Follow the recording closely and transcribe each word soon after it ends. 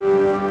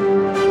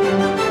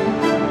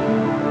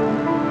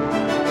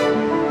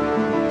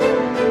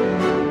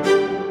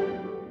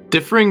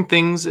Differing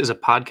Things is a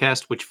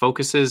podcast which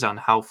focuses on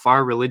how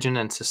far religion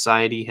and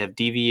society have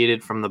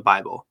deviated from the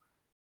Bible.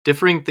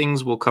 Differing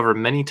Things will cover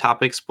many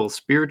topics, both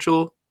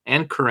spiritual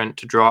and current,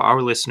 to draw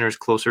our listeners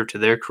closer to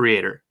their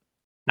Creator.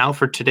 Now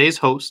for today's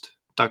host,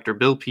 Dr.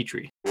 Bill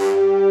Petrie.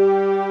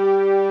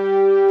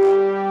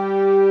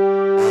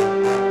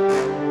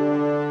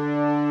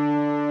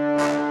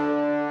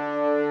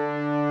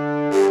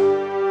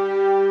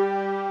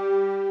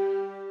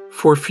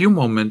 For a few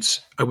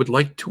moments, I would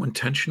like to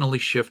intentionally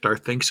shift our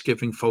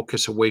Thanksgiving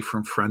focus away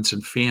from friends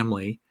and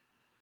family,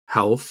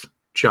 health,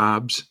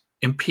 jobs,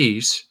 and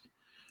peace,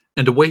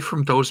 and away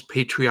from those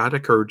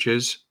patriotic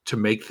urges to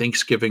make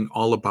Thanksgiving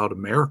all about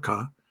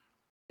America.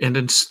 And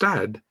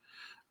instead,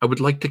 I would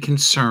like to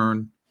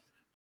concern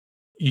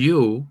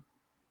you,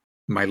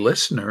 my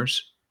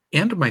listeners,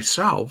 and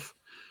myself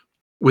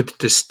with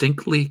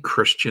distinctly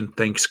Christian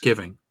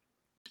Thanksgiving.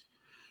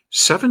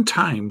 7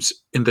 times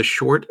in the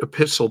short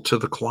epistle to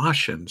the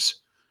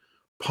Colossians,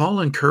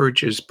 Paul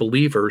encourages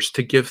believers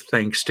to give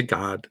thanks to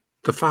God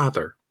the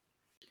Father.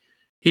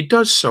 He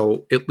does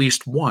so at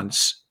least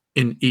once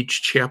in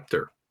each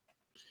chapter.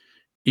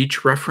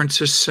 Each reference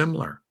is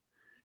similar,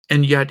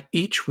 and yet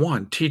each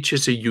one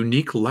teaches a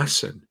unique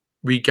lesson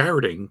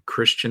regarding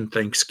Christian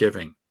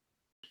thanksgiving.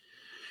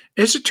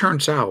 As it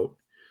turns out,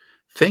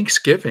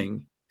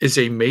 Thanksgiving is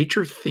a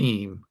major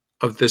theme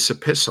of this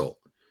epistle,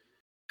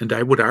 and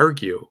I would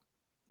argue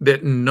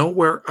that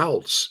nowhere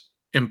else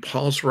in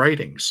Paul's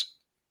writings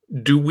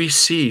do we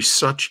see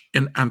such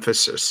an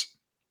emphasis.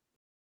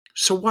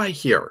 So why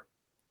here?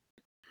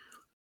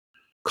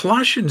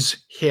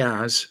 Colossians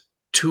has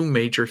 2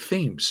 major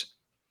themes.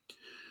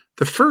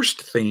 The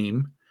first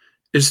theme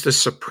is the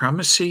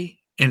supremacy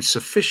and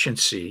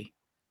sufficiency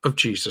of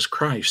Jesus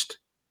Christ.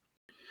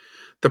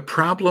 The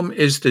problem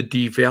is the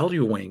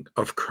devaluing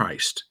of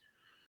Christ.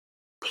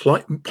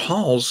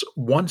 Paul's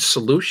one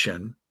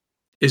solution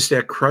is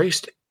that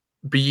Christ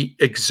be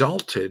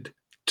exalted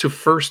to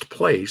first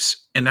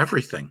place in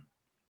everything.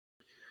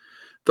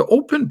 The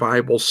Open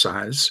Bible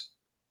says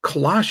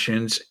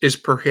Colossians is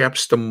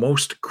perhaps the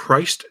most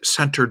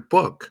Christ-centered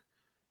book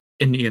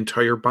in the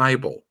entire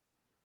Bible.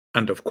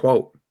 End of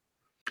quote.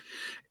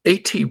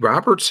 A.T.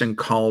 Robertson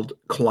called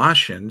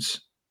Colossians,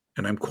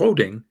 and I'm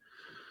quoting,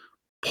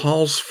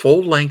 Paul's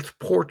full-length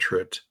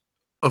portrait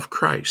of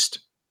Christ.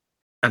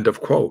 End of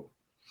quote.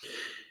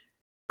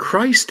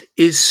 Christ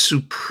is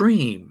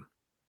supreme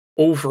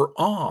over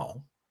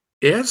all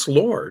as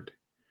Lord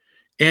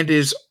and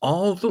is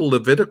all the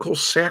Levitical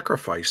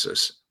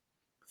sacrifices.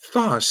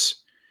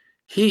 Thus,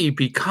 he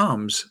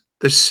becomes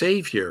the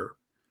Savior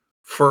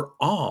for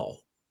all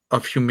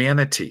of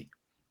humanity.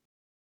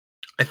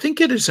 I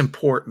think it is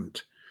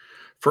important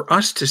for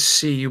us to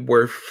see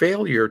where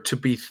failure to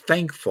be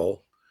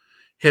thankful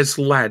has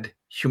led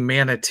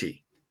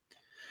humanity.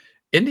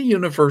 In the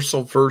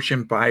Universal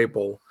Version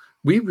Bible,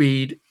 we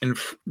read in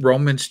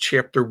Romans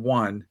chapter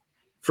 1,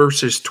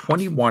 verses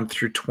 21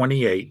 through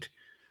 28,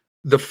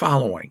 the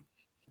following.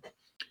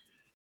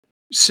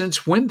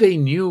 Since when they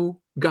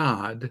knew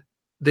God,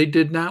 they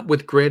did not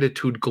with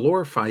gratitude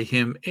glorify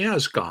him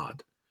as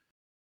God,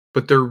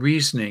 but their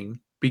reasoning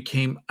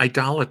became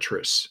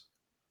idolatrous,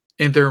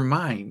 and their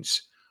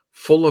minds,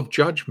 full of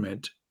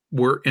judgment,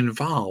 were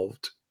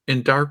involved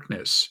in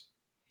darkness.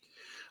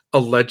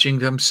 Alleging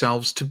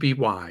themselves to be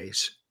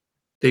wise,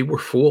 they were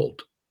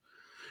fooled,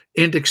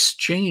 and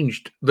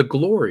exchanged the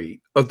glory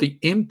of the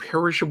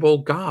imperishable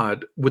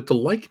God with the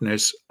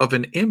likeness of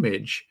an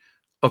image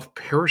of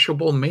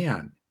perishable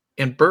man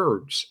and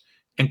birds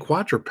and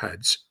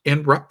quadrupeds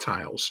and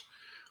reptiles.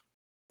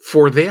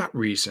 For that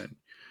reason,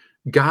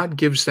 God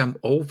gives them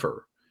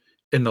over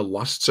in the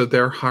lusts of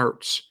their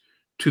hearts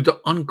to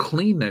the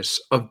uncleanness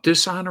of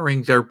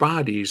dishonoring their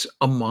bodies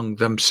among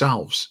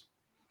themselves,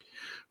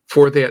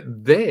 for that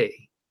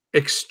they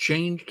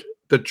exchanged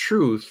the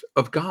truth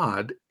of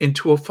God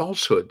into a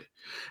falsehood,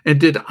 and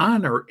did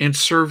honor and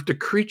serve the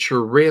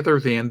creature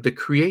rather than the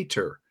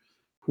Creator,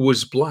 who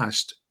is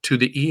blessed to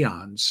the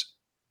eons.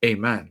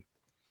 Amen.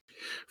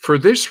 For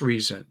this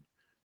reason,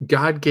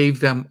 God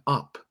gave them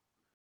up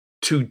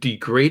to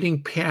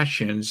degrading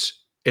passions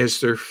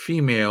as their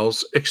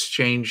females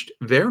exchanged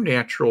their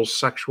natural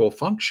sexual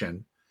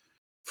function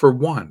for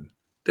one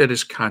that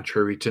is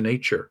contrary to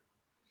nature.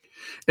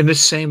 In the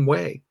same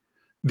way,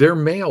 their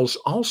males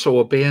also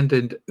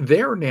abandoned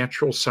their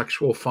natural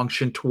sexual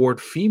function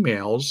toward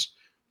females,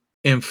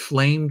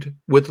 inflamed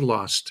with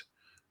lust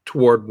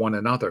toward one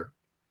another.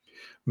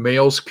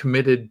 Males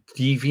committed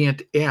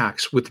deviant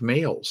acts with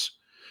males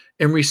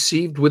and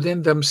received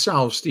within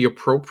themselves the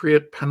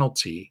appropriate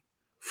penalty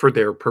for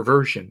their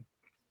perversion.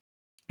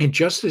 And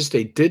just as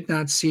they did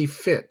not see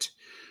fit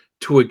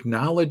to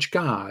acknowledge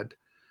God,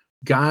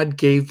 God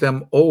gave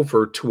them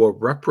over to a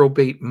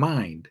reprobate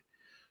mind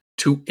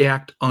to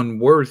act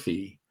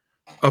unworthy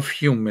of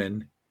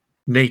human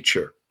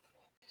nature.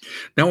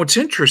 Now, it's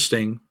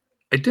interesting.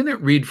 I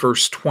didn't read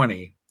verse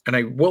 20, and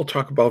I will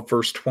talk about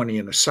verse 20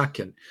 in a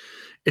second.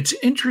 It's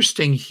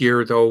interesting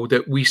here, though,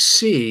 that we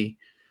see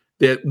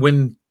that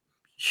when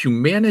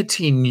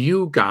humanity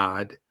knew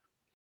God,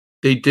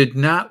 They did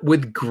not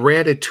with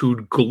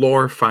gratitude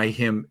glorify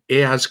him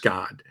as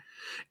God.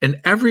 And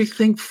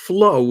everything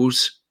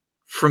flows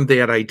from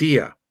that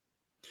idea.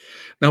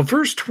 Now,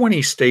 verse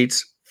 20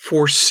 states,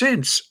 "For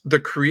since the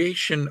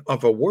creation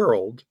of a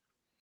world,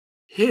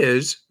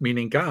 his,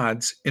 meaning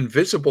God's,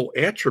 invisible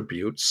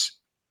attributes,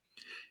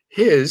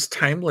 his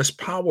timeless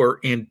power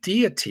and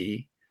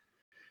deity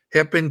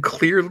have been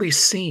clearly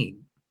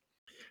seen,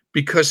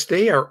 because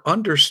they are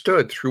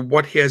understood through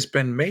what has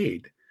been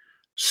made,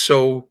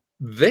 so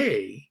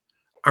they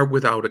are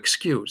without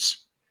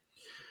excuse."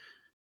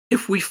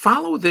 If we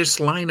follow this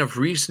line of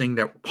reasoning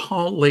that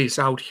Paul lays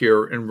out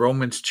here in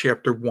Romans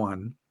chapter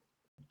 1,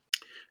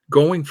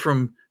 going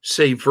from,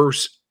 say,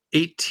 verse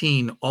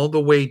 18 all the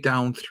way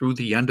down through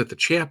the end of the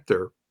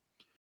chapter,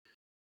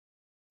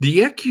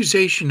 the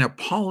accusation that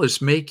Paul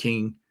is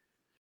making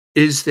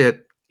is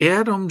that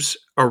Adam's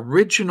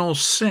original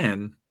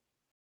sin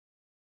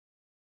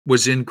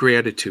was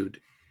ingratitude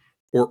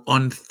or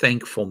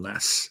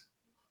unthankfulness.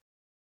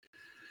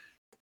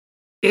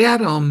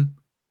 Adam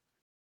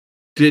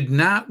did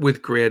not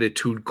with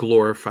gratitude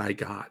glorify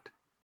God.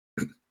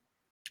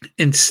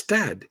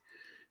 Instead,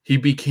 he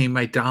became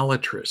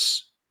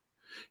idolatrous.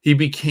 He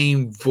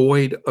became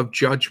void of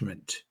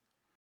judgment.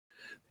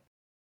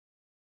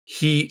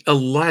 He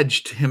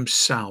alleged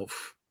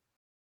himself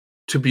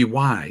to be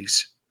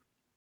wise,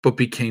 but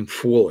became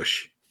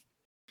foolish.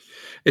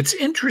 It's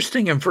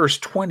interesting in verse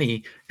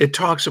 20, it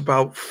talks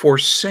about for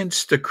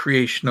since the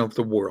creation of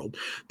the world.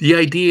 The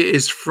idea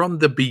is from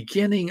the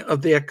beginning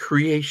of that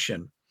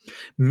creation,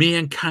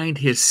 mankind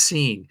has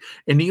seen.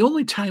 And the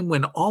only time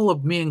when all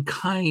of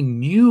mankind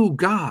knew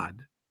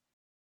God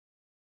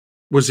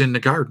was in the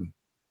garden.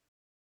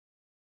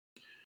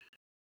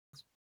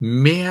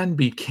 Man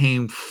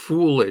became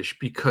foolish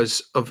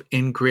because of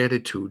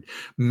ingratitude.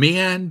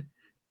 Man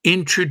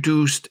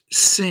introduced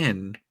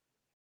sin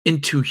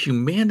into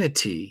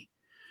humanity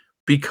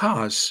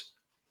because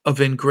of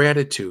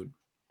ingratitude.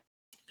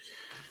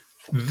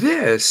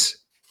 This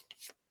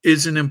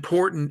is an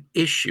important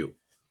issue.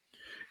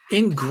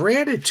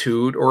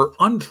 Ingratitude or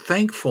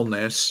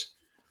unthankfulness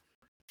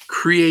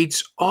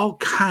creates all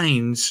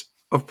kinds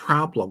of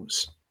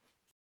problems.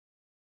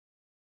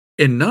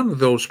 And none of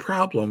those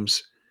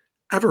problems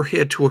ever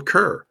had to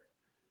occur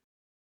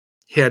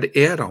had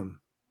Adam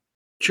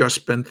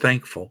just been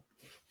thankful.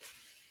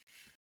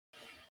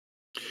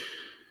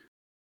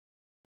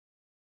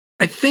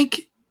 I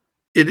think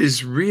it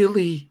is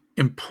really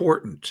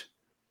important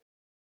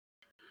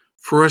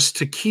for us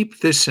to keep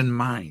this in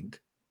mind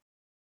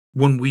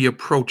when we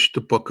approach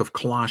the book of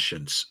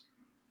Colossians.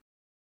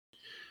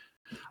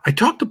 I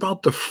talked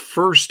about the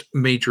first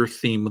major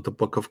theme of the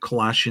book of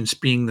Colossians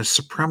being the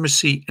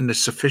supremacy and the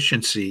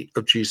sufficiency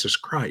of Jesus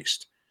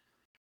Christ.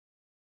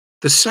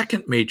 The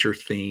second major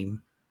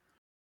theme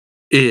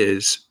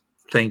is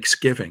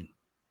thanksgiving.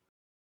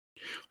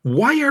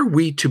 Why are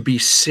we to be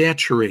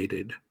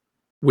saturated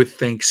with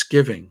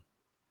thanksgiving?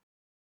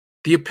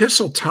 The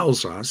epistle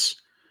tells us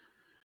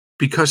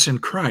because in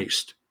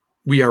Christ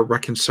we are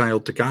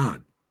reconciled to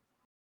God,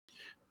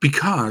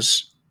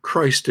 because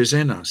Christ is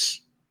in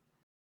us,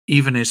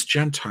 even as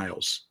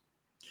Gentiles.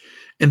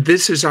 And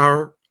this is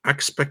our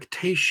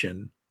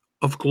expectation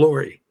of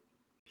glory,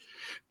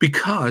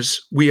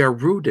 because we are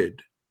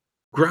rooted,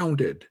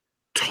 grounded,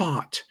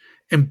 taught,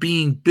 and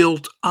being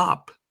built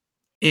up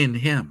in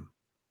Him.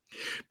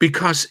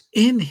 Because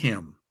in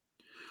Him,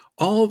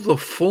 all the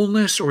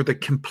fullness or the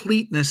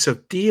completeness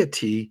of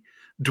deity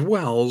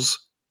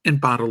dwells in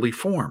bodily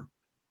form.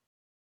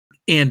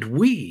 And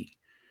we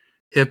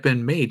have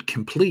been made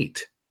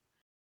complete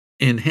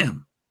in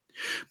Him.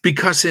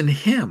 Because in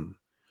Him,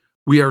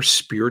 we are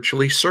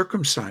spiritually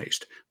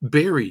circumcised,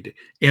 buried,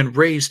 and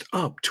raised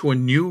up to a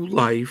new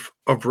life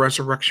of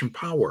resurrection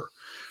power.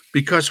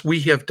 Because we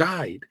have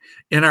died,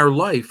 and our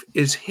life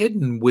is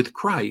hidden with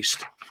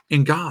Christ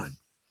in God.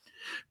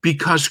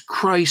 Because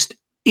Christ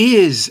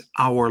is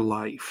our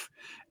life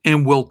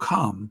and will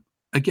come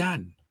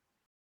again.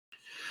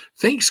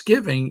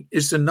 Thanksgiving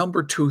is the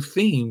number 2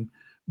 theme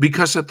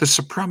because of the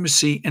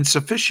supremacy and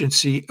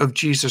sufficiency of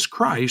Jesus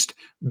Christ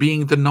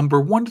being the number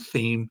 1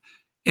 theme,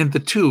 and the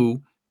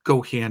two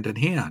go hand in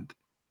hand.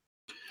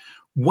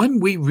 When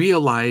we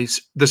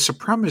realize the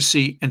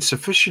supremacy and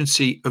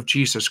sufficiency of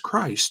Jesus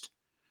Christ,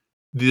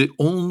 the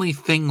only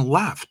thing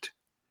left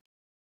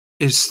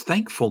is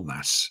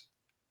thankfulness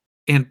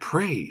and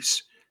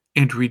praise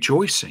and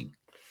rejoicing.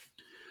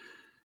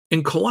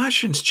 In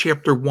Colossians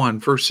chapter 1,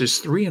 verses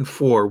 3 and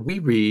 4, we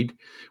read,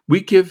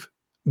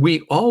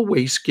 we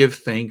always give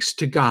thanks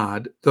to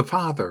God, the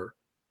Father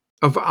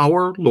of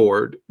our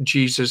Lord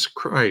Jesus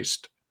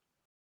Christ,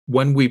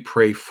 when we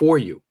pray for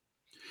you,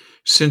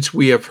 since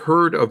we have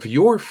heard of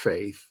your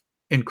faith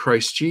in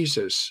Christ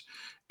Jesus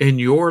and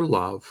your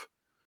love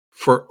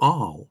for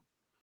all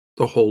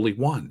the holy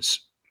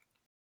ones.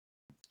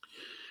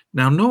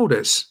 Now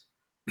notice,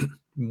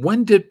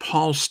 when did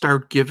Paul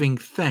start giving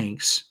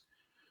thanks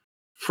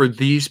for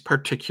these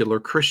particular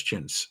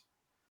Christians?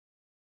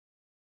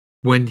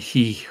 When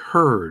he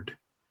heard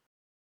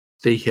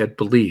they had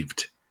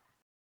believed.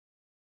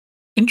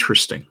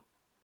 Interesting.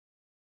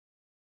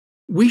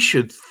 We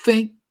should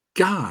thank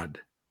God.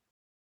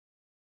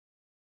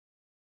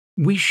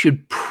 We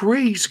should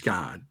praise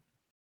God.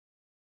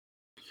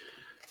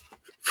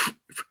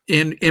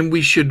 And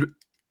we should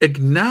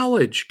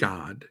acknowledge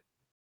God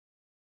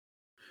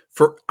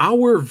for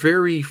our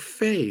very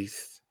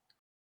faith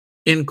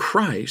in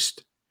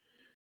Christ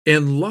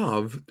and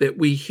love that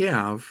we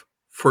have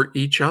for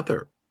each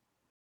other.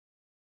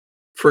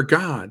 For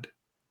God,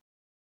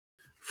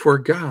 for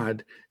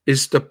God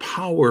is the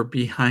power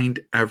behind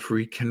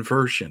every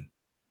conversion.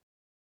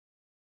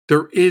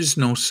 There is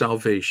no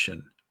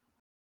salvation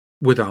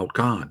without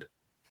God.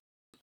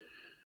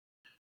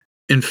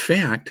 In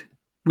fact,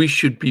 we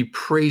should be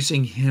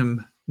praising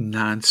Him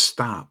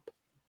nonstop.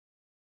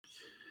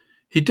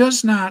 He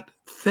does not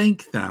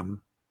thank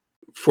them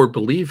for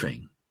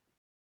believing.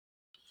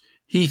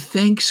 He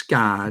thanks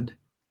God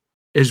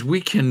as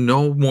we can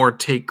no more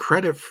take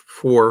credit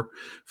for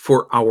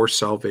our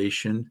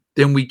salvation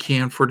than we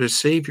can for the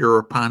Savior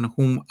upon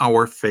whom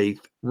our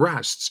faith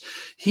rests.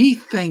 He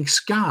thanks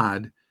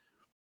God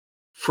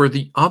for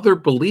the other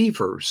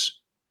believers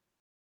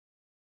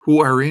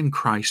who are in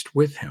Christ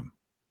with him.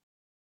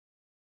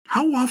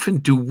 How often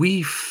do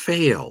we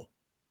fail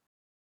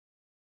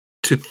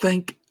to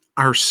thank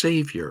our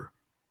Savior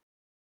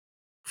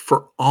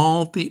for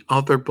all the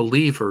other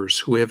believers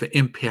who have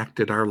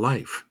impacted our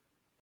life?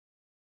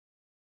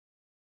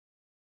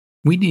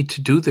 We need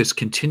to do this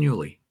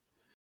continually.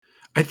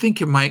 I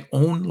think in my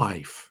own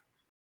life,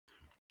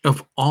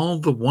 of all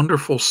the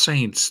wonderful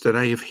saints that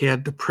I have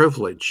had the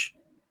privilege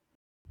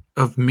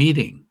of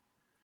meeting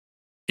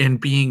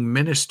and being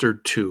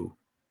ministered to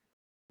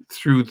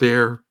through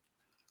their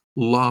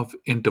love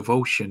and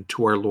devotion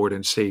to our Lord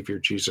and Savior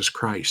Jesus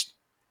Christ,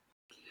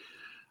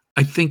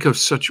 I think of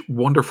such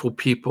wonderful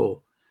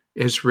people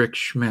as Rick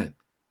Schmidt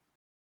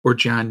or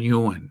John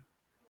Ewan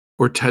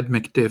or Ted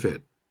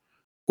McDivitt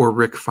or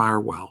Rick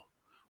Farwell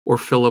or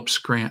Philip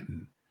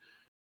Scranton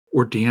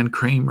or Dan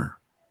Kramer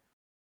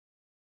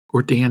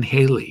or Dan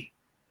Haley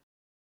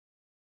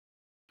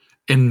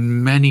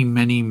and many,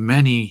 many,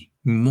 many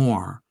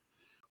more,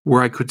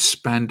 where I could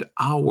spend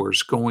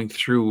hours going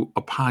through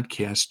a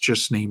podcast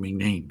just naming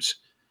names.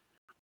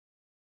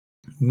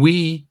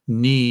 We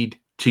need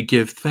to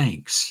give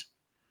thanks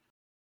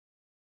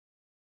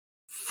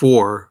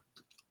for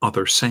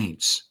other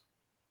saints.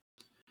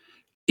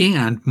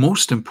 And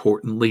most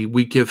importantly,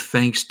 we give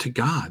thanks to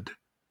God,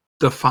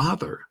 the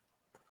Father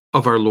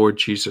of our Lord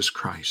Jesus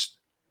Christ.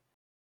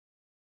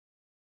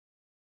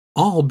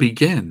 All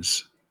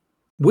begins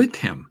with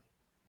Him,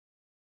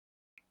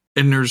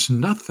 and there's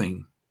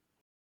nothing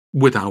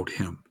without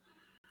Him.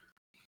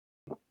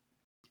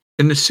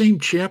 In the same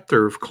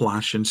chapter of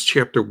Colossians,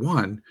 chapter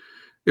 1,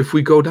 if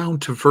we go down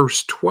to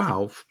verse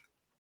 12,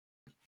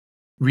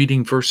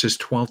 reading verses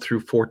 12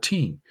 through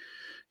 14,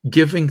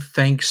 giving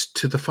thanks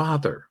to the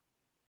Father,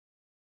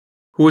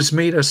 who has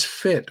made us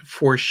fit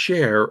for a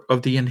share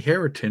of the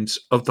inheritance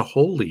of the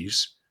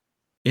holies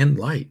in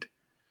light,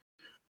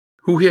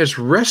 who has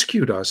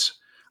rescued us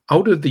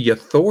out of the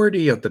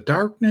authority of the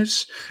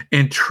darkness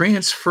and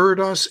transferred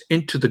us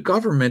into the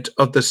government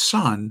of the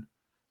Son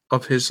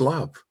of His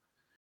love,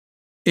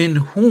 in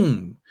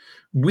whom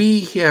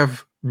we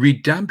have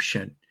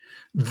redemption,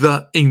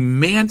 the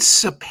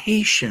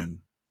emancipation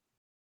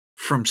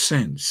from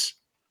sins.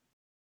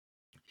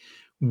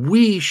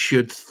 We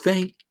should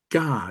thank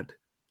God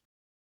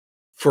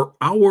for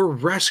our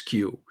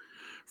rescue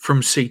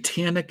from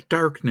satanic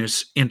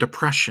darkness and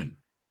oppression.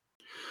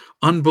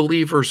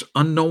 Unbelievers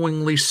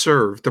unknowingly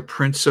serve the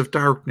prince of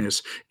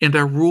darkness and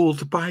are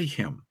ruled by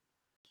him.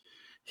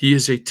 He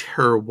is a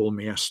terrible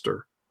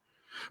master.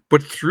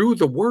 But through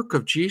the work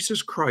of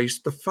Jesus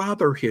Christ, the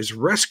Father has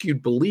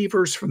rescued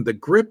believers from the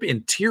grip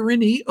and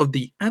tyranny of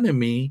the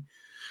enemy,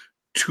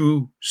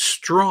 too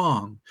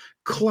strong,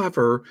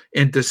 clever,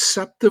 and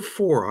deceptive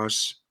for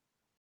us.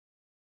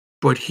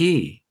 But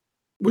he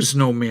was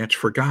no match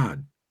for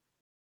God.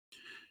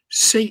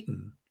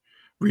 Satan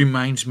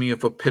reminds me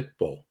of a pit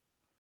bull,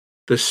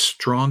 the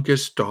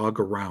strongest dog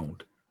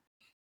around,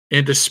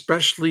 and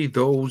especially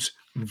those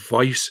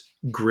vice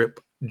grip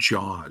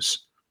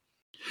jaws.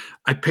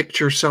 I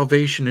picture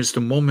salvation as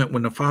the moment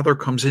when the Father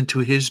comes into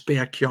his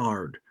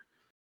backyard,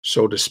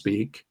 so to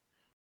speak,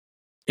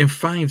 and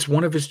finds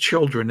one of his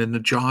children in the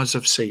jaws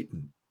of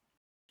Satan.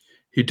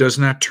 He does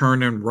not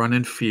turn and run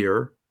in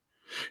fear.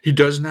 He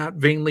does not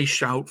vainly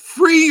shout,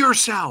 "Free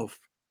yourself!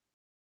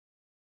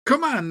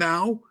 Come on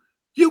now,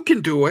 you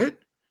can do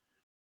it."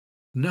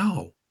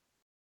 No,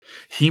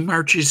 he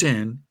marches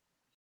in,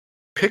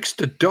 picks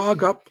the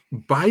dog up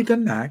by the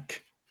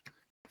neck,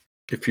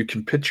 if you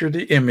can picture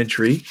the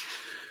imagery,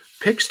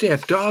 picks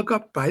that dog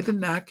up by the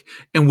neck,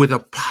 and with a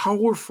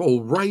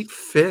powerful right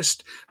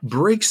fist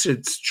breaks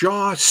its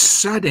jaw,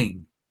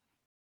 setting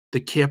the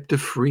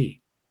captive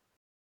free.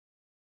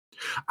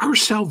 Our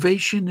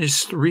salvation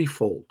is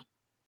threefold.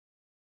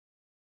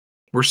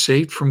 We're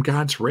saved from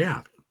God's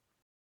wrath,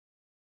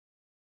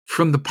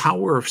 from the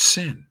power of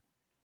sin,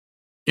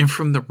 and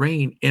from the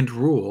reign and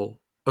rule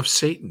of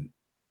Satan.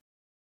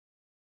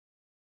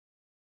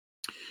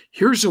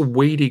 Here's a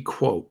weighty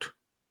quote.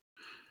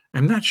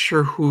 I'm not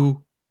sure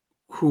who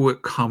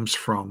it comes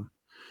from,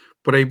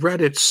 but I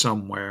read it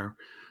somewhere,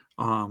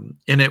 and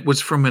it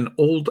was from an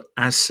old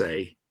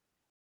essay.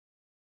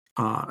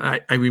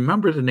 I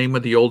remember the name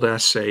of the old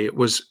essay. It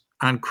was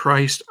on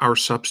Christ, our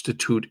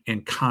substitute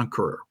and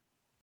conqueror.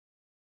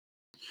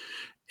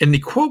 And the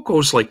quote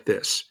goes like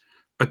this: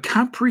 a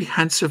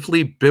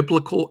comprehensively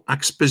biblical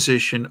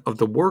exposition of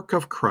the work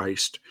of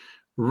Christ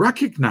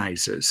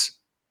recognizes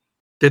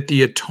that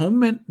the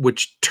atonement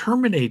which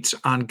terminates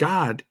on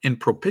God in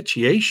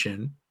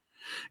propitiation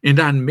and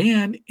on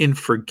man in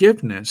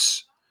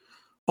forgiveness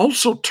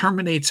also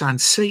terminates on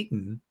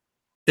Satan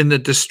in the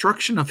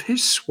destruction of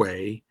his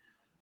sway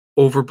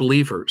over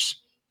believers.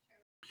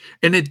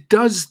 And it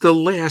does the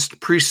last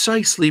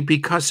precisely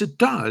because it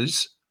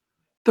does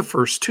the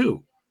first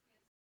two.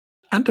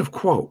 End of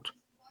quote.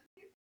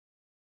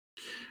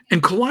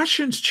 In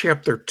Colossians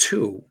chapter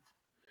 2,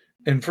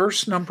 in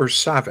verse number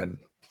 7,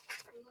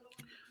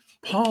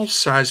 Paul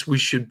says we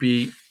should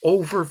be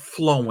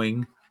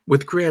overflowing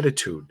with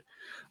gratitude.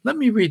 Let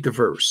me read the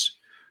verse.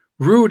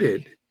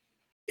 Rooted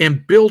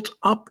and built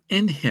up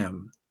in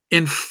him,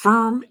 and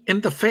firm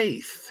in the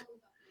faith,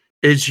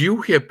 as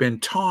you have been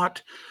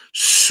taught,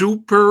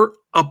 super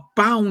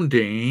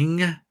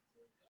abounding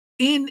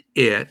in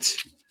it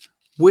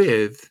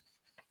with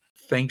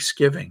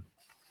thanksgiving.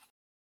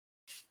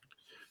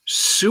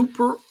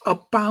 Super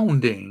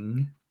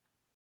abounding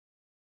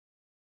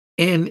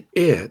in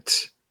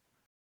it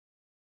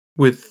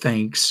with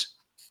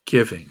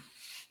thanksgiving.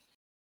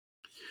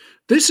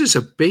 This is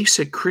a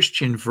basic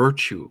Christian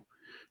virtue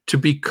to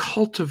be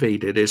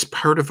cultivated as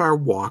part of our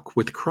walk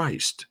with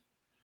Christ.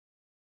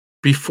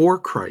 Before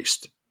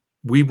Christ,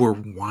 we were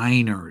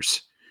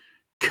whiners,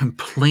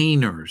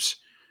 complainers,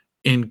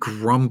 and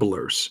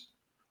grumblers.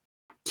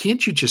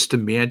 Can't you just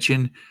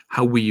imagine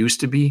how we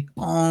used to be?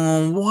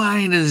 Oh,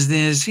 why does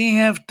this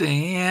have to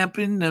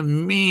happen to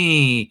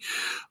me?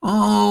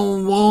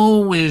 Oh,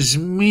 woe is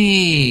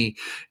me.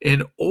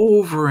 And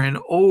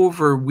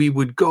over we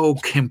would go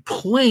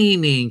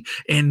complaining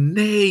and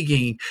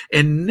nagging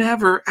and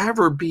never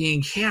ever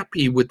being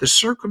happy with the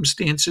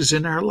circumstances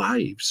in our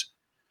lives.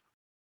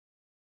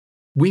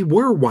 We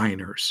were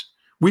whiners.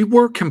 We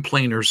were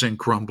complainers and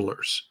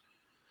grumblers.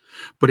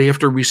 But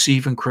after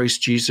receiving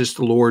Christ Jesus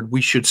the Lord, we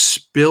should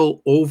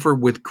spill over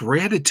with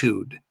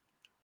gratitude,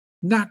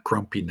 not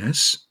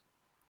grumpiness.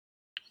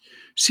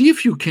 See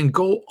if you can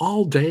go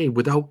all day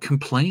without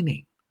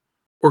complaining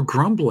or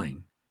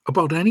grumbling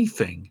about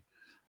anything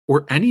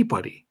or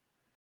anybody,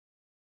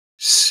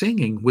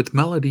 singing with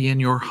melody in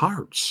your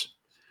hearts,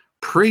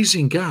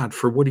 praising God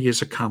for what he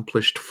has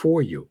accomplished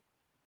for you.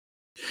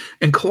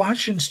 In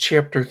Colossians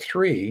chapter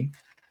 3,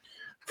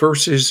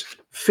 verses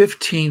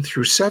 15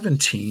 through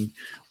 17,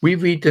 we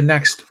read the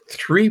next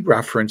three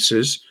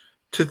references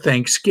to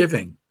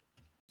thanksgiving.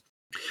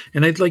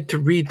 And I'd like to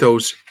read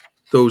those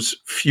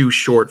few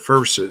short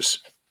verses.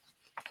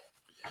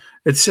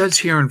 It says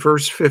here in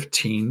verse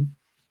 15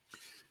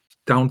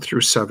 down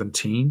through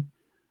 17,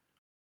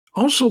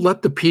 also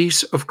let the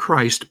peace of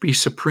Christ be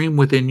supreme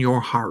within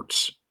your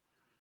hearts.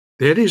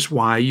 That is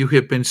why you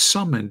have been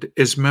summoned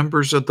as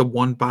members of the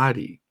one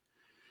body,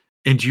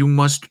 and you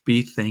must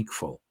be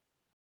thankful.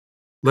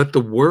 Let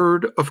the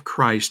word of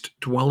Christ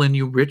dwell in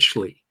you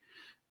richly,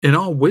 in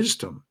all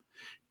wisdom,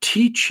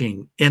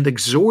 teaching and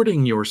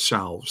exhorting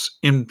yourselves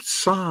in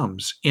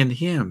psalms and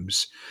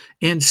hymns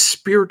and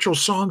spiritual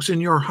songs in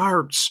your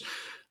hearts.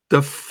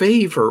 The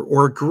favor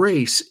or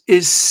grace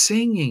is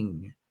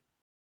singing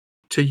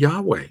to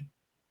Yahweh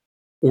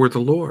or the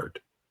Lord.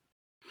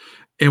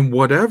 And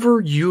whatever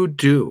you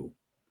do,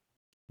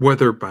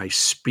 whether by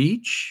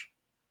speech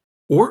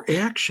or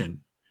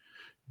action,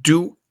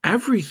 do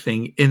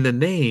everything in the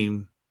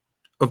name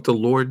of the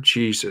Lord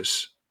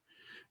Jesus,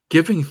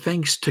 giving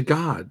thanks to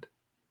God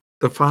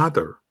the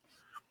Father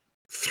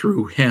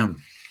through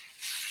him.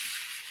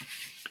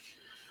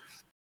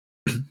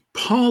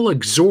 Paul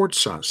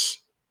exhorts us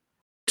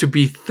to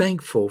be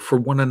thankful for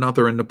one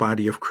another in the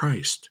body of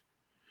Christ,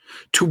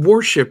 to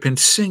worship and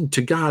sing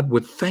to God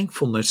with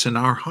thankfulness in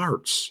our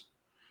hearts,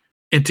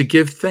 and to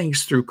give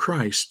thanks through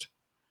Christ,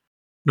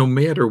 no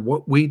matter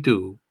what we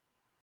do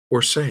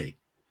or say.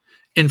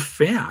 In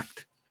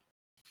fact,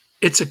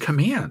 it's a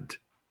command.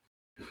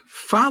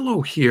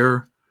 Follow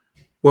here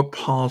what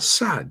Paul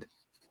said.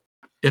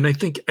 And I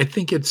think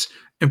it's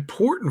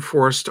important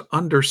for us to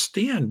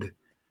understand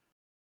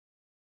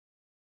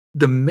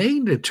the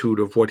magnitude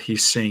of what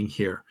he's saying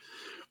here.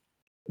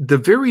 The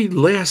very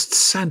last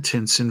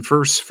sentence in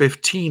verse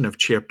 15 of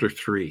chapter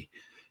 3,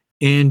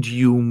 and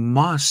you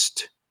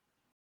must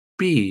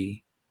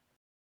be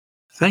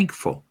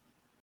thankful.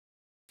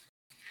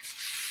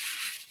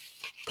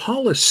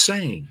 Paul is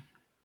saying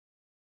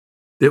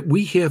that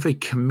we have a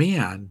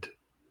command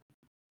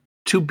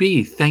to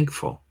be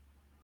thankful.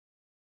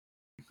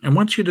 I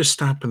want you to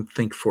stop and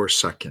think for a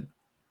second.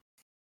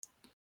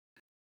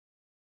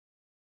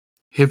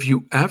 Have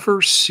you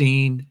ever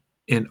seen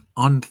an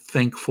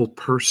unthankful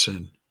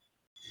person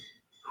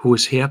who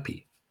is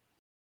happy?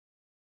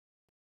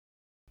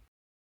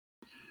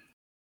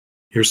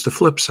 Here's the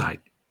flip side.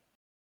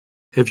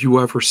 Have you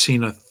ever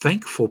seen a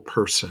thankful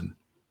person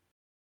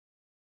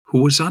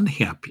who was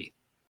unhappy?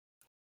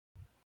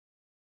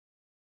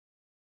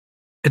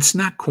 It's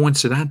not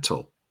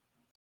coincidental.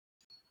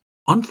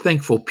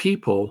 Unthankful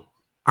people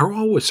are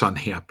always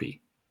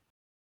unhappy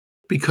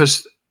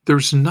because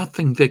there's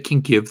nothing that can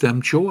give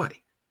them joy.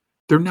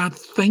 They're not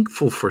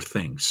thankful for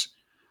things.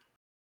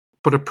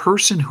 But a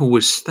person who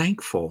is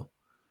thankful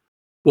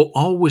will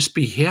always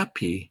be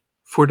happy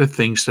for the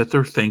things that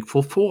they're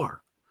thankful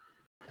for.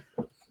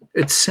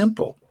 It's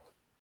simple.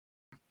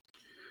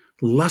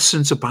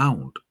 Lessons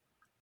abound.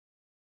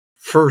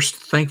 First,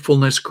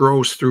 thankfulness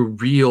grows through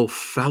real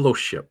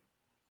fellowship.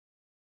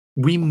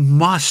 We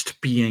must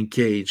be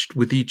engaged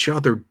with each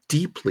other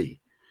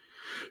deeply.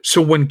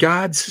 So when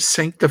God's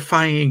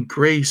sanctifying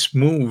grace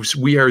moves,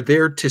 we are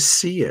there to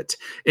see it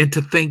and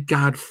to thank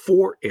God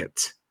for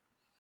it.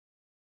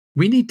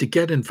 We need to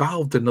get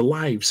involved in the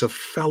lives of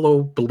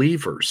fellow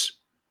believers.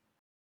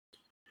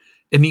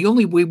 And the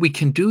only way we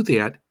can do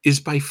that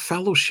is by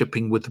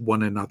fellowshipping with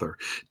one another,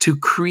 to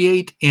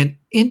create an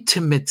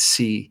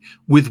intimacy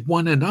with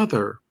one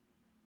another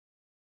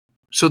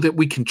so that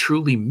we can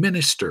truly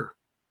minister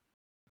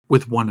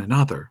with one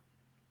another.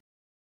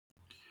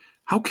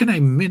 How can I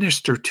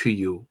minister to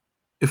you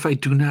if I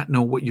do not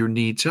know what your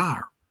needs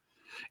are?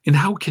 And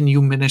how can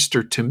you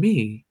minister to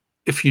me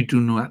if you do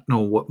not know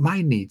what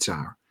my needs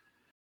are?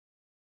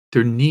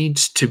 There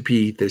needs to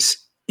be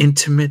this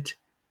intimate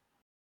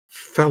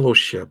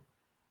fellowship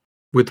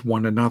with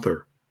one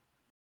another.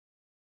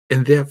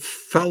 And that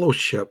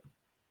fellowship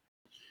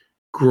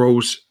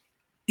grows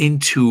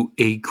into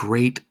a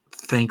great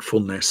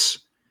thankfulness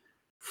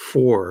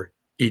for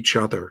each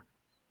other.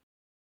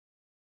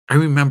 I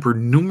remember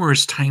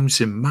numerous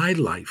times in my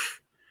life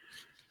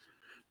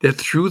that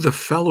through the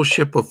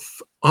fellowship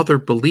of other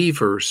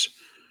believers,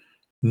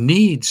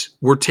 needs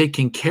were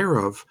taken care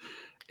of,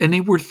 and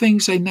they were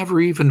things I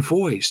never even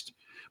voiced.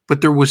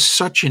 But there was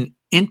such an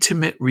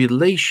intimate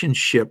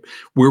relationship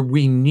where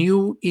we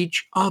knew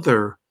each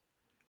other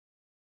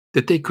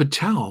that they could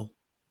tell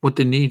what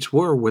the needs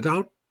were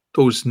without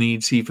those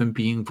needs even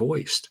being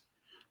voiced.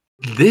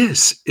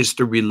 This is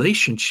the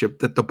relationship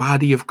that the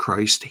body of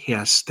Christ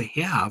has to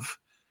have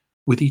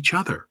with each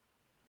other.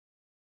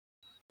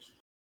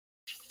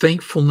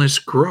 Thankfulness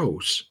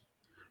grows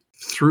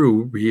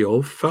through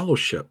real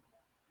fellowship.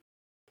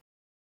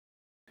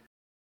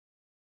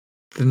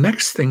 The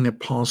next thing that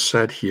Paul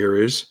said here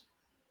is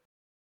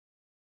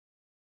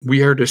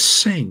we are to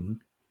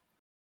sing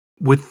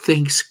with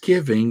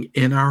thanksgiving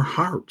in our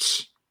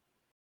hearts.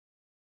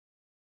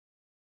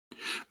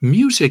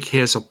 Music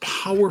has a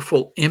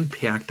powerful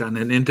impact on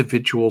an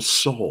individual's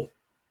soul.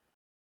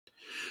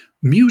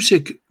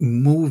 Music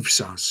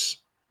moves us.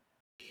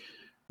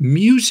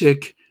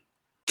 Music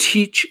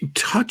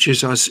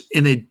touches us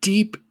in a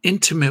deep,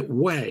 intimate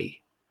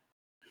way.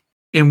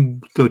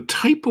 And the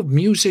type of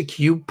music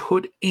you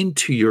put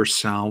into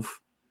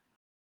yourself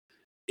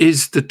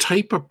is the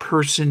type of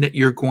person that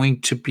you're going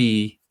to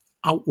be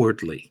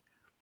outwardly.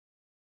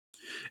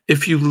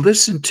 If you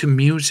listen to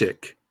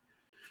music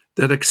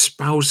that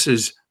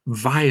espouses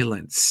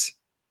violence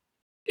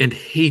and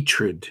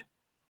hatred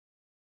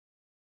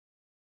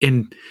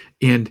and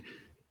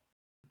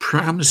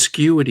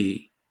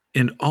promiscuity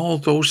and all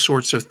those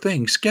sorts of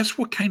things, guess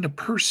what kind of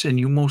person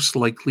you most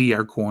likely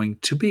are going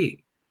to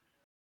be?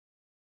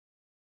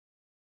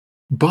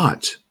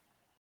 But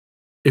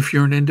if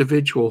you're an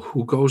individual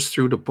who goes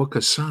through the book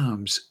of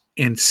Psalms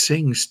and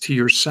sings to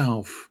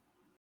yourself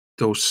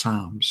those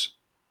Psalms,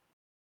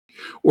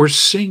 or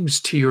sings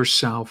to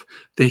yourself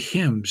the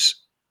hymns,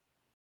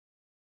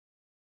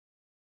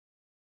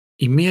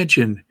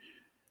 imagine,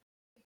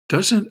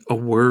 doesn't a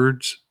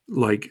words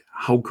like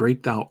 "How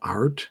Great Thou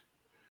Art"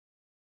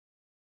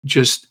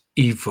 just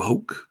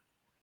evoke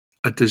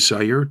a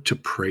desire to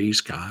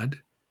praise God?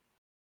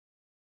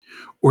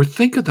 Or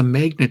think of the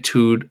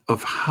magnitude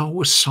of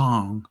how a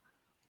song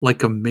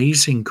like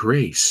Amazing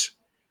Grace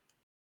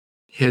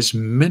has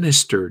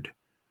ministered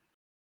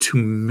to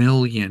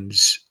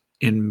millions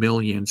and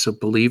millions of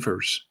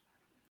believers.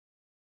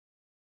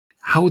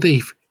 How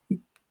they've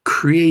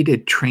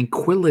created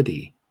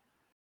tranquility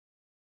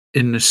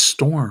in the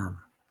storm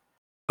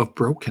of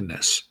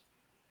brokenness.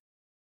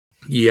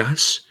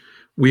 Yes,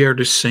 we are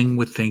to sing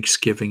with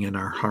thanksgiving in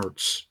our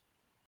hearts.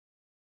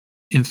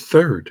 And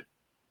third,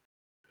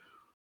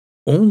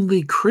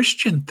 only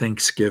Christian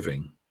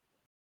thanksgiving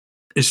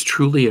is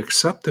truly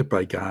accepted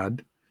by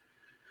God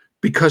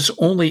because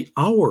only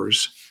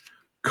ours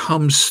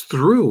comes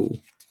through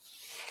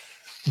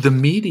the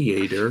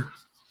mediator,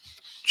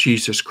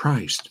 Jesus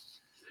Christ,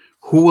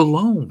 who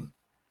alone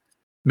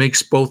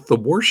makes both the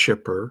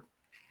worshiper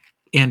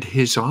and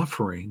his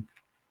offering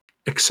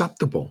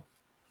acceptable.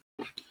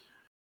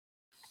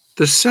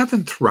 The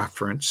seventh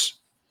reference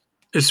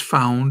is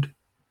found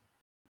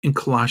in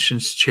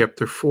Colossians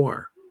chapter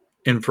 4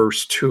 and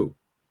verse 2.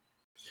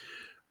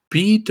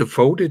 Be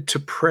devoted to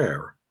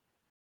prayer,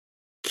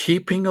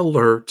 keeping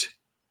alert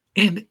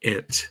in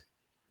it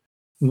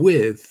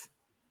with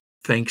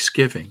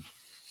thanksgiving.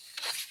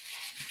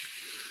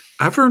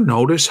 Ever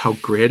notice how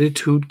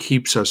gratitude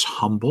keeps us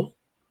humble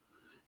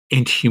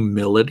and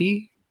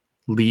humility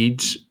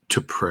leads to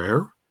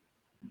prayer?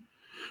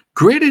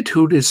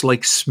 Gratitude is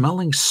like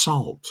smelling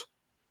salt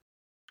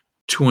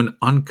to an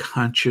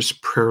unconscious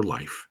prayer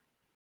life.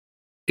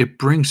 It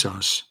brings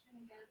us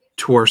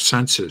to our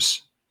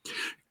senses.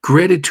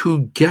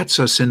 Gratitude gets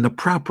us in the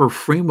proper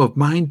frame of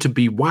mind to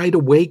be wide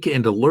awake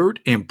and alert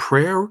in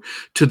prayer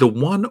to the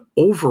one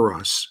over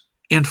us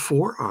and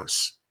for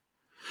us.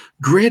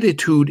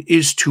 Gratitude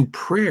is to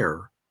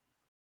prayer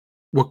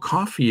what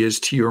coffee is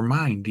to your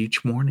mind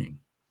each morning.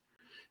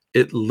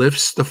 It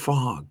lifts the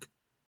fog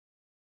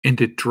and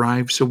it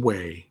drives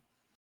away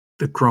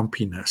the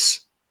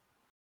grumpiness.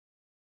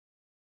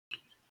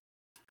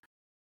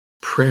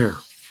 Prayer,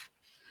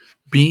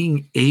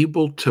 being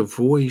able to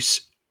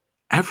voice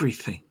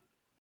everything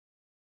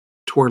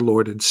to our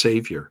Lord and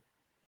Savior,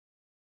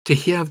 to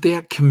have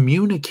that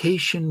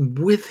communication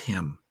with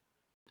Him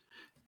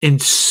in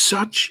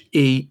such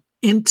a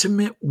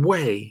intimate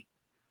way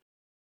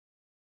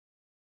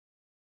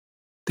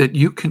that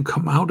you can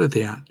come out of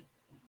that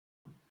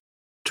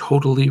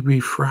totally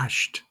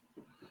refreshed,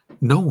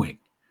 knowing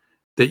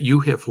that you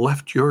have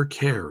left your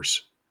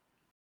cares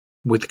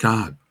with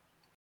God.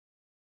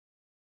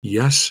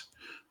 Yes,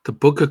 the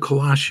book of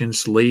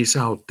Colossians lays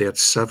out that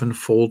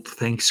sevenfold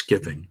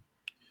thanksgiving,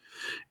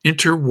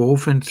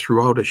 interwoven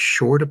throughout a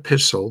short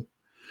epistle,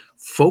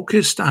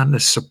 focused on the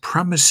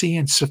supremacy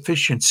and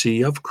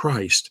sufficiency of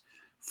Christ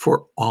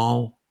for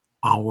all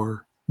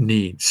our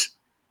needs.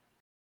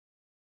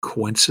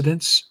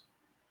 Coincidence?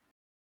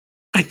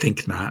 I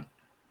think not.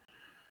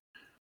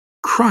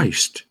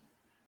 Christ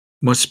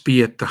must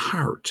be at the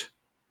heart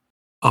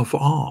of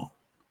all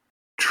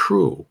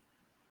true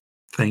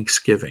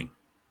thanksgiving.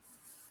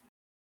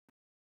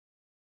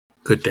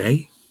 Good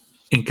day,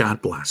 and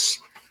God bless.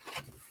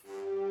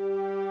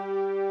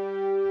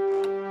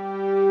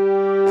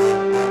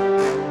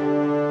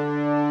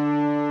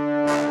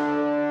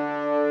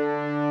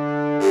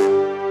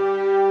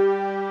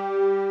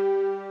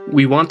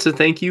 We want to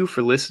thank you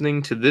for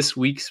listening to this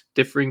week's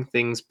Differing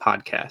Things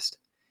podcast.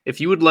 If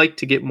you would like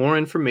to get more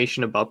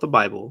information about the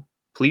Bible,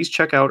 please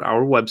check out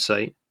our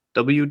website,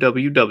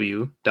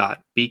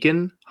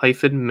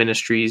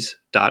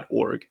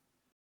 www.beacon-ministries.org.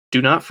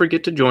 Do not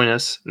forget to join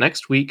us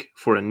next week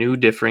for a new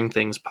Differing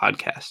Things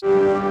podcast.